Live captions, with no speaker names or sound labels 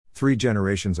Three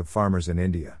generations of farmers in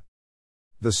India.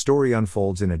 The story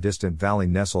unfolds in a distant valley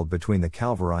nestled between the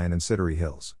Kalvarayan and Siddhari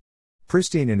hills.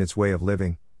 Pristine in its way of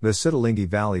living, the Siddhalingi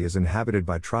Valley is inhabited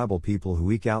by tribal people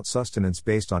who eke out sustenance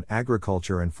based on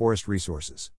agriculture and forest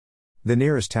resources. The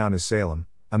nearest town is Salem,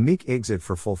 a meek exit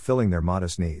for fulfilling their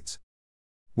modest needs.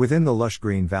 Within the lush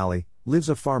green valley, lives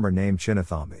a farmer named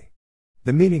Chinnathambi,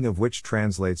 the meaning of which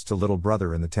translates to little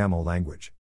brother in the Tamil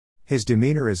language. His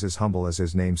demeanor is as humble as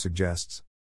his name suggests.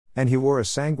 And he wore a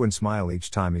sanguine smile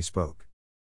each time he spoke.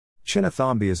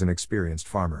 Chinnathambi is an experienced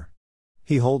farmer.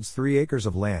 He holds 3 acres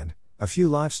of land, a few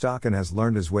livestock, and has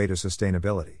learned his way to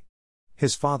sustainability.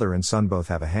 His father and son both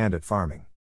have a hand at farming.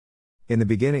 In the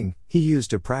beginning, he used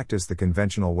to practice the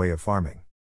conventional way of farming.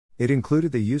 It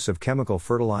included the use of chemical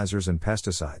fertilizers and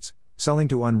pesticides, selling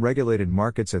to unregulated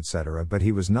markets, etc. But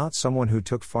he was not someone who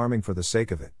took farming for the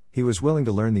sake of it. He was willing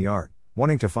to learn the art,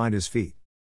 wanting to find his feet.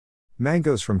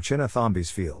 Mangoes from Chinnathambi's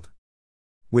field.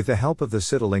 With the help of the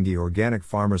Siddhalingi Organic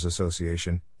Farmers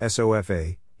Association,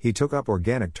 SOFA, he took up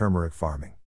organic turmeric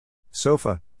farming.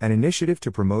 SOFA, an initiative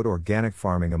to promote organic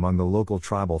farming among the local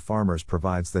tribal farmers,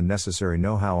 provides the necessary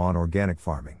know-how on organic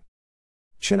farming.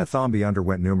 Chinnathambi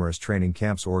underwent numerous training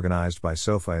camps organized by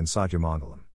SOFA in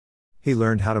Satyamangalam. He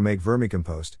learned how to make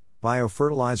vermicompost,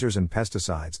 biofertilizers and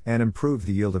pesticides, and improved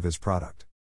the yield of his product.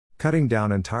 Cutting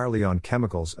down entirely on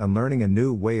chemicals and learning a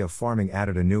new way of farming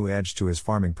added a new edge to his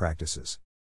farming practices.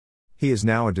 He is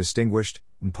now a distinguished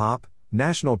NPOP,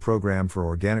 National Program for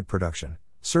Organic Production,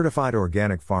 certified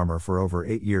organic farmer for over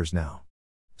 8 years now.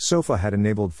 SOFA had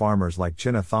enabled farmers like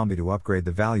Chinnathambi to upgrade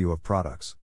the value of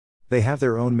products. They have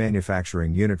their own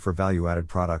manufacturing unit for value-added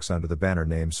products under the banner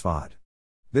name SVAD.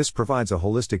 This provides a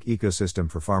holistic ecosystem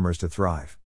for farmers to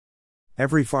thrive.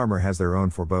 Every farmer has their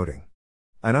own foreboding.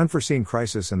 An unforeseen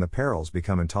crisis and the perils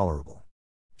become intolerable.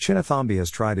 Chinnathambi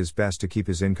has tried his best to keep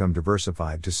his income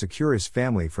diversified to secure his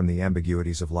family from the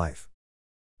ambiguities of life.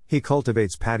 He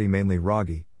cultivates paddy, mainly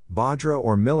ragi, bajra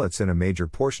or millets, in a major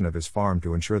portion of his farm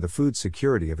to ensure the food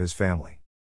security of his family.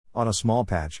 On a small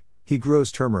patch, he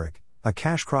grows turmeric, a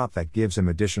cash crop that gives him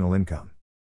additional income.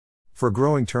 For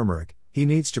growing turmeric, he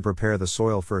needs to prepare the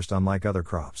soil first, unlike other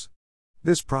crops.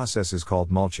 This process is called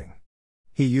mulching.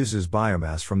 He uses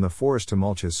biomass from the forest to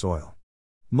mulch his soil.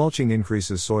 Mulching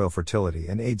increases soil fertility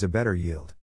and aids a better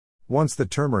yield. Once the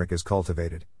turmeric is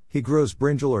cultivated, he grows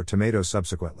brinjal or tomato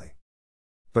subsequently.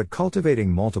 But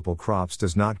cultivating multiple crops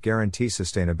does not guarantee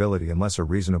sustainability unless a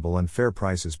reasonable and fair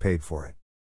price is paid for it.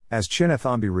 As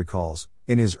Chinnathambi recalls,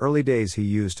 in his early days he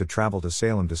used to travel to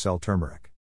Salem to sell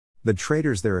turmeric. The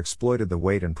traders there exploited the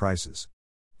weight and prices.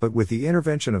 But with the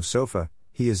intervention of SOFA,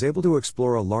 he is able to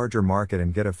explore a larger market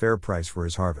and get a fair price for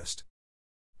his harvest.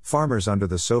 Farmers under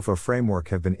the SOFA framework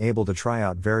have been able to try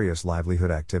out various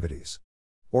livelihood activities.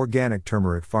 Organic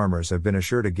turmeric farmers have been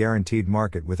assured a guaranteed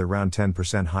market with around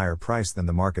 10% higher price than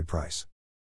the market price.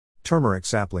 Turmeric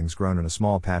saplings grown in a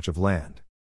small patch of land.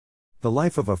 The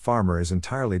life of a farmer is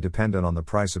entirely dependent on the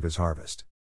price of his harvest.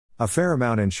 A fair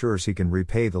amount ensures he can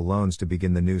repay the loans to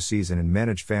begin the new season and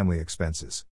manage family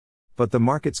expenses. But the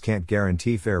markets can't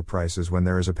guarantee fair prices when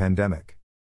there is a pandemic.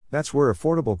 That's where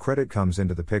affordable credit comes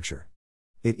into the picture.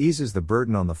 It eases the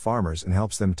burden on the farmers and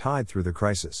helps them tide through the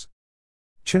crisis.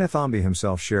 Chinnathambi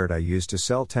himself shared, "I used to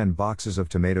sell 10 boxes of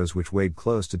tomatoes which weighed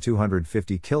close to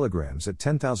 250 kilograms at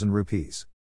 10,000 rupees.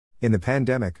 In the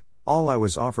pandemic, all I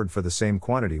was offered for the same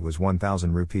quantity was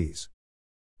 1,000 rupees.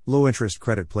 Low-interest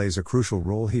credit plays a crucial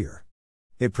role here.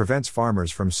 It prevents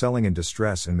farmers from selling in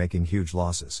distress and making huge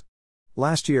losses.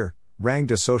 Last year,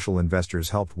 Rangda Social Investors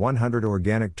helped 100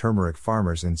 organic turmeric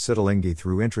farmers in Siddhalingi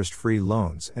through interest-free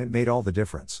loans, and it made all the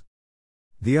difference.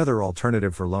 The other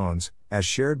alternative for loans, as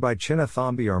shared by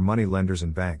Chinnathambi, are money lenders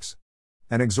and banks.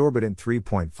 An exorbitant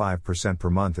 3.5%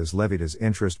 per month is levied as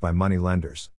interest by money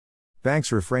lenders.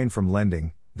 Banks refrain from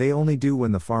lending. They only do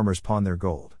when the farmers pawn their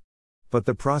gold. But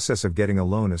the process of getting a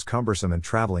loan is cumbersome and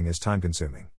traveling is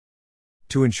time-consuming.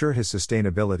 To ensure his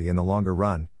sustainability in the longer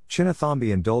run,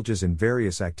 Chinnathambi indulges in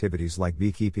various activities like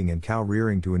beekeeping and cow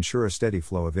rearing to ensure a steady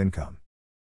flow of income.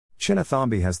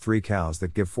 Chinnathambi has 3 cows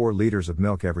that give 4 liters of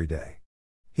milk every day.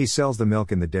 He sells the milk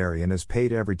in the dairy and is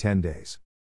paid every 10 days.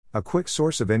 A quick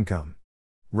source of income.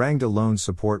 Rangda loans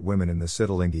support women in the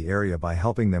Siddhalingi area by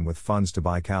helping them with funds to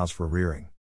buy cows for rearing.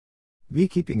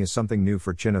 Beekeeping is something new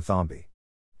for Chinnathambi.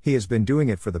 He has been doing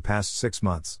it for the past 6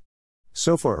 months.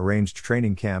 SOFA arranged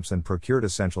training camps and procured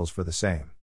essentials for the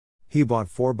same. He bought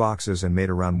 4 boxes and made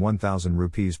around 1,000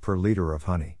 rupees per liter of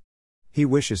honey. He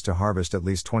wishes to harvest at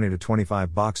least 20 to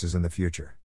 25 boxes in the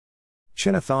future.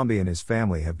 Chinnathambi and his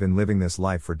family have been living this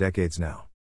life for decades now.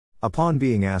 Upon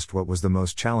being asked what was the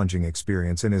most challenging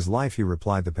experience in his life, he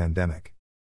replied, "The pandemic."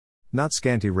 Not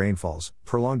scanty rainfalls,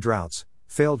 prolonged droughts,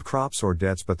 failed crops or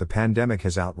debts, but the pandemic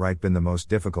has outright been the most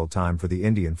difficult time for the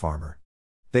Indian farmer.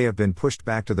 They have been pushed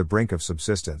back to the brink of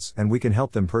subsistence, and we can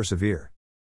help them persevere.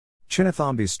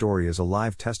 Chinnathambi's story is a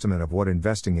live testament of what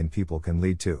investing in people can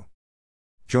lead to.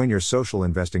 Join your social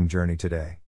investing journey today.